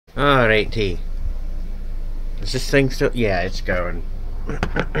Alright, T. Is this thing still? Yeah, it's going.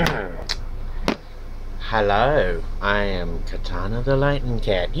 Hello, I am Katana the Lightning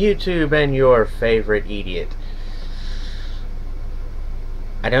Cat, YouTube and your favorite idiot.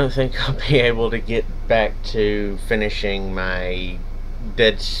 I don't think I'll be able to get back to finishing my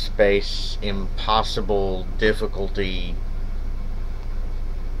Dead Space Impossible difficulty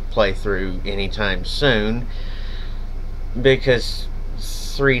playthrough anytime soon, because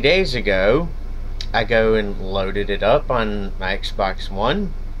 3 days ago I go and loaded it up on my Xbox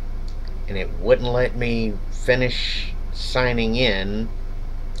One and it wouldn't let me finish signing in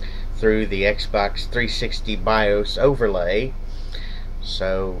through the Xbox 360 BIOS overlay,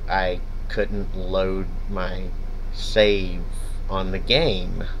 so I couldn't load my save on the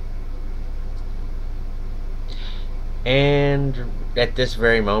game. And at this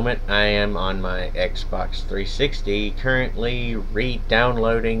very moment I am on my Xbox 360 currently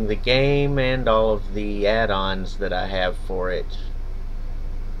re-downloading the game and all of the add-ons that I have for it.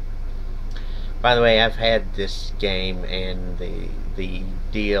 By the way, I've had this game and the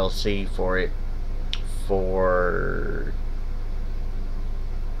DLC for it for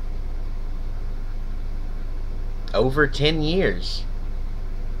over 10 years.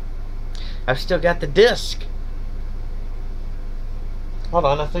 I've still got the disc. Hold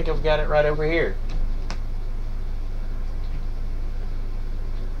on, I think I've got it right over here.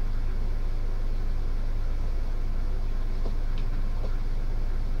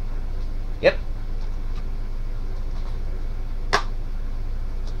 Yep.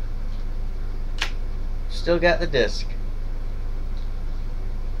 Still got the disc.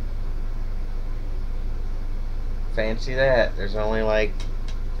 Fancy that. There's only like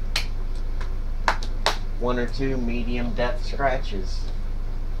 1 or 2 medium depth scratches.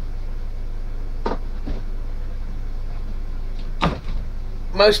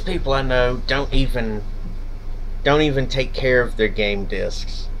 Most people I know don't even take care of their game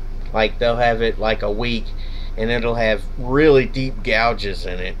discs. Like, they'll have it like a week and it'll have really deep gouges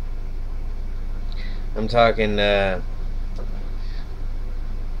in it. I'm talking like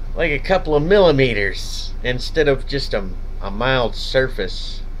a couple of millimeters instead of just a mild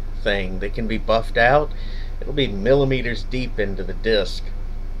surface thing that can be buffed out. It'll be millimeters deep into the disc.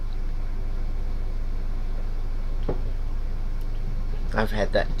 I've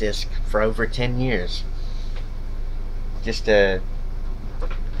had that disc for over 10 years. Just a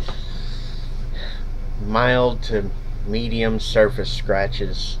mild to medium surface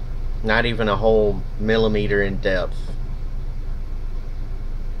scratches, not even a whole millimeter in depth.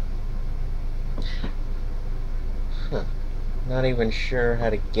 Not even sure how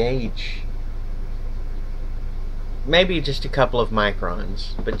to gauge. Maybe just a couple of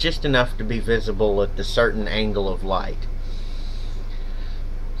microns, but just enough to be visible at the certain angle of light.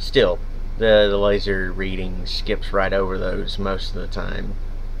 Still, the laser reading skips right over those most of the time.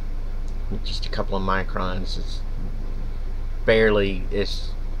 Just a couple of microns. It's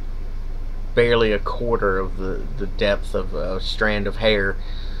barely a quarter of the depth of a strand of hair.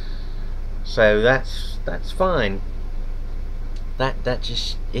 So that's fine. That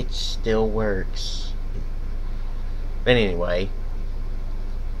just, it still works. But anyway,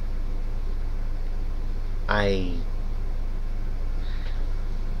 I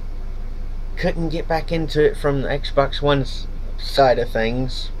couldn't get back into it from the Xbox One's side of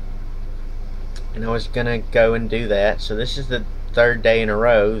things, and I was gonna go and do that. So this is the 3rd day in a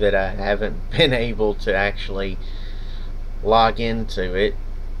row that I haven't been able to actually log into it.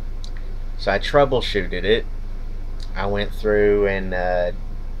 So I troubleshooted it. I went through and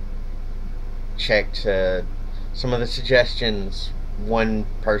checked some of the suggestions. One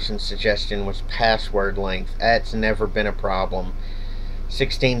person's suggestion was password length. That's never been a problem.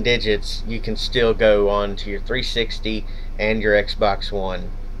 16 digits, you can still go on to your 360 and your Xbox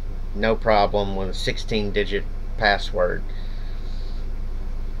One. No problem with a 16-digit password.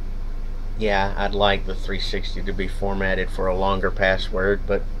 Yeah, I'd like the 360 to be formatted for a longer password,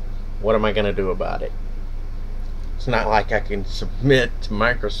 but what am I going to do about it? It's not like I can submit to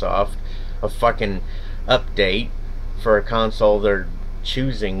Microsoft a fucking update for a console they're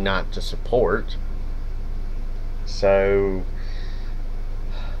choosing not to support. So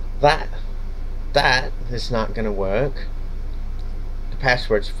that is not going to work. The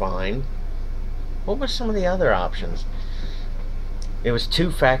password's fine. What were some of the other options? It was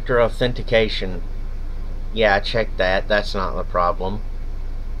 2-factor authentication. Yeah, I checked that. That's not the problem.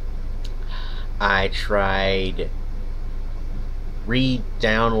 I tried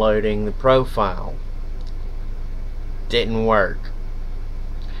re-downloading the profile. Didn't work.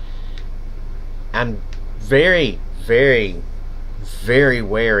 I'm very very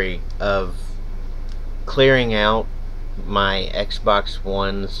wary of clearing out my Xbox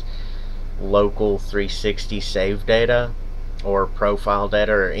One's local 360 save data or profile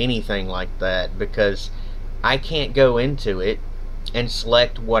data or anything like that, because I can't go into it and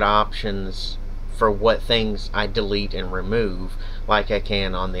select what options for what things I delete and remove like I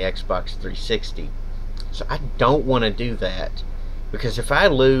can on the Xbox 360. So I don't want to do that, because if I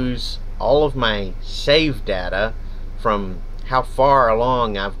lose all of my save data from how far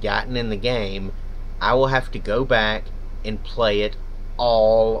along I've gotten in the game, I will have to go back and play it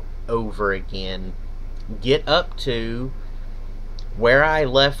all over again, get up to where I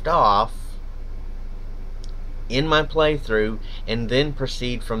left off in my playthrough, and then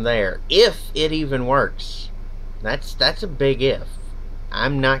proceed from there, if it even works. That's a big if.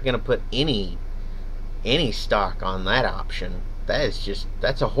 I'm not going to put any stock on that option.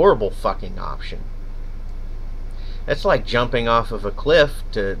 That's a horrible fucking option. That's like jumping off of a cliff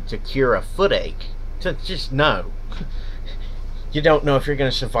to cure a footache. To just know. You don't know if you're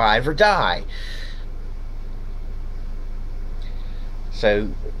going to survive or die. So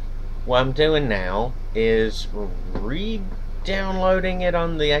what I'm doing now is re-downloading it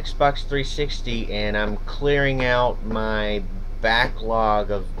on the Xbox 360, and I'm clearing out my backlog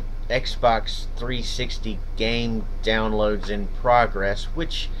of Xbox 360 game downloads in progress,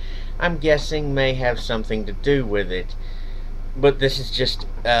 which I'm guessing may have something to do with it. But this is just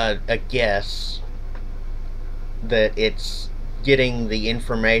a guess that it's getting the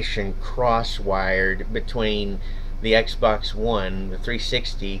information cross-wired between the Xbox One, the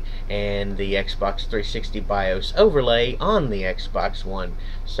 360, and the Xbox 360 BIOS overlay on the Xbox One.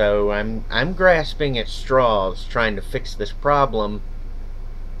 So I'm grasping at straws trying to fix this problem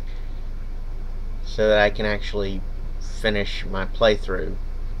so that I can actually finish my playthrough,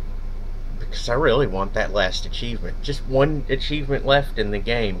 because I really want that last achievement. Just one achievement left in the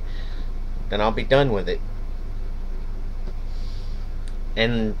game, then I'll be done with it.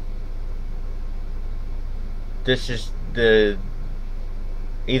 And this is either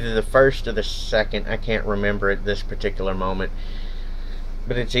the first or the second, I can't remember at this particular moment,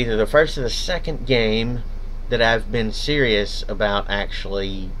 but it's either the first or the second game that I've been serious about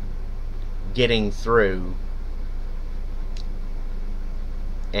actually getting through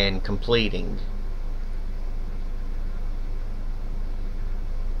and completing.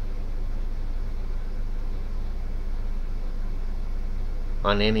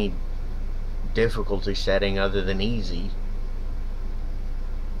 On any difficulty setting other than easy.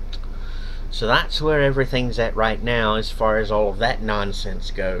 So that's where everything's at right now as far as all of that nonsense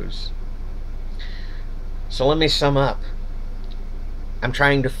goes. So let me sum up. I'm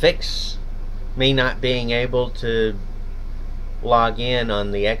trying to fix me not being able to log in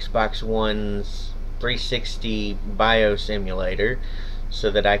on the Xbox One's 360 BIOS emulator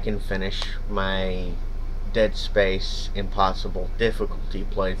so that I can finish my Dead Space Impossible difficulty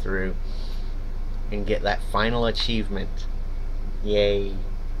playthrough and get that final achievement. Yay.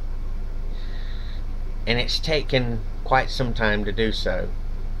 And it's taken quite some time to do so.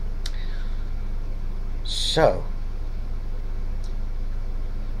 So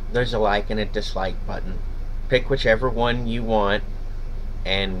there's a like and a dislike button. Pick whichever one you want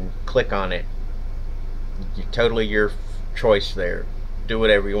and click on it. Totally your choice there. Do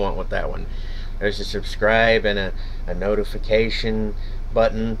whatever you want with that one. There's a subscribe and a notification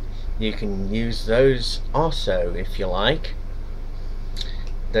button. You can use those also if you like.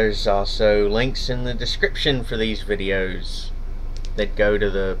 There's also links in the description for these videos that go to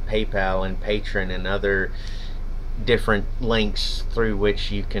the PayPal and Patreon and other different links through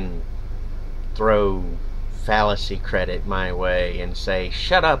which you can throw fallacy credit my way and say,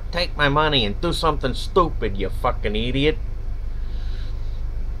 shut up, take my money and do something stupid, you fucking idiot.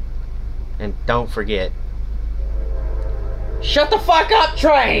 And don't forget, shut the fuck up,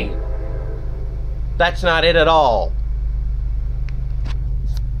 train! That's not it at all.